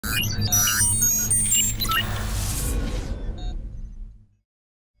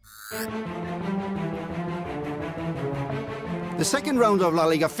The second round of La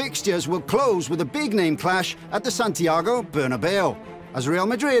Liga fixtures will close with a big-name clash at the Santiago Bernabeu, as Real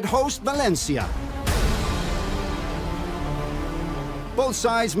Madrid host Valencia. Both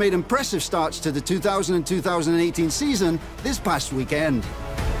sides made impressive starts to the 2000-2018 season this past weekend.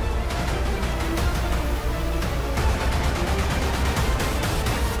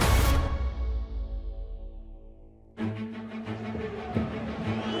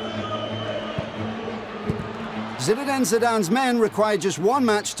 Zinedine Zidane's men required just one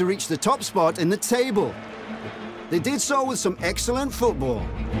match to reach the top spot in the table. They did so with some excellent football,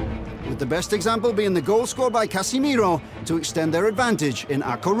 with the best example being the goal scored by Casemiro to extend their advantage in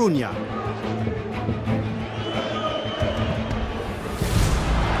A Coruña.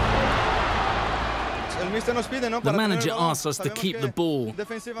 The manager asks us to keep the ball.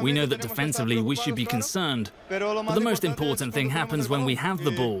 We know that defensively we should be concerned, but the most important thing happens when we have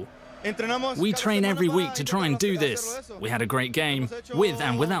the ball. We train every week to try and do this. We had a great game, with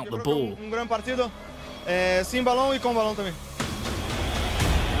and without the ball.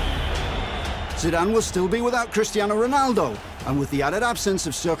 Zidane will still be without Cristiano Ronaldo, and with the added absence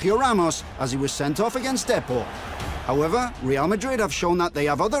of Sergio Ramos as he was sent off against Depor. However, Real Madrid have shown that they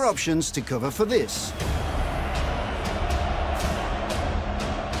have other options to cover for this.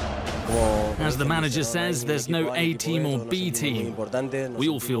 As the manager says, there's no A team or B team. We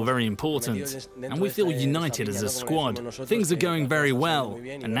all feel very important, and we feel united as a squad. Things are going very well,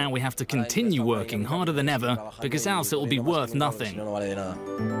 and now we have to continue working harder than ever, because else it will be worth nothing.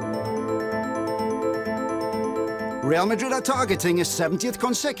 Real Madrid are targeting a 70th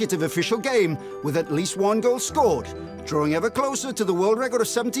consecutive official game with at least one goal scored, drawing ever closer to the world record of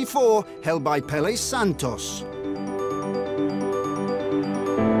 74 held by Pelé Santos.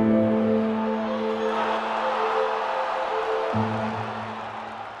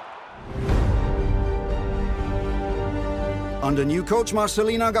 Under new coach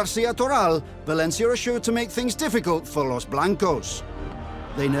Marcelino Garcia Toral, Valencia are sure to make things difficult for Los Blancos.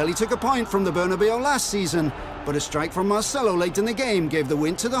 They nearly took a point from the Bernabeu last season, but a strike from Marcelo late in the game gave the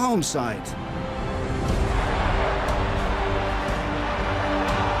win to the home side.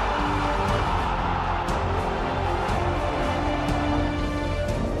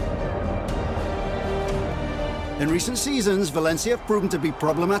 In recent seasons, Valencia have proven to be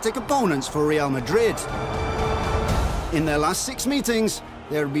problematic opponents for Real Madrid. In their last 6 meetings,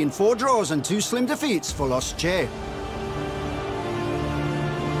 there have been 4 draws and 2 slim defeats for Los Che.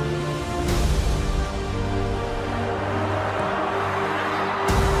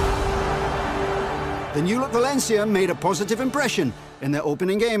 The new-look Valencia made a positive impression in their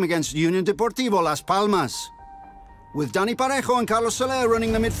opening game against Unión Deportivo Las Palmas. With Dani Parejo and Carlos Soler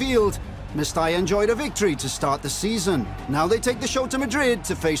running the midfield, Mestalla enjoyed a victory to start the season. Now they take the show to Madrid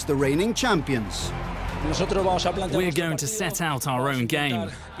to face the reigning champions. We're going to set out our own game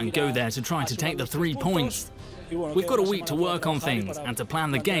and go there to try to take the 3 points. We've got a week to work on things and to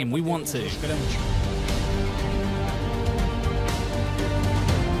plan the game we want to.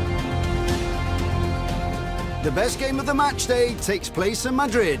 The best game of the match day takes place in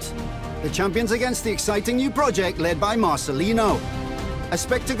Madrid. The champions against the exciting new project led by Marcelino. A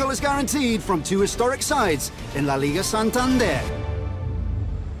spectacle is guaranteed from 2 historic sides in La Liga Santander.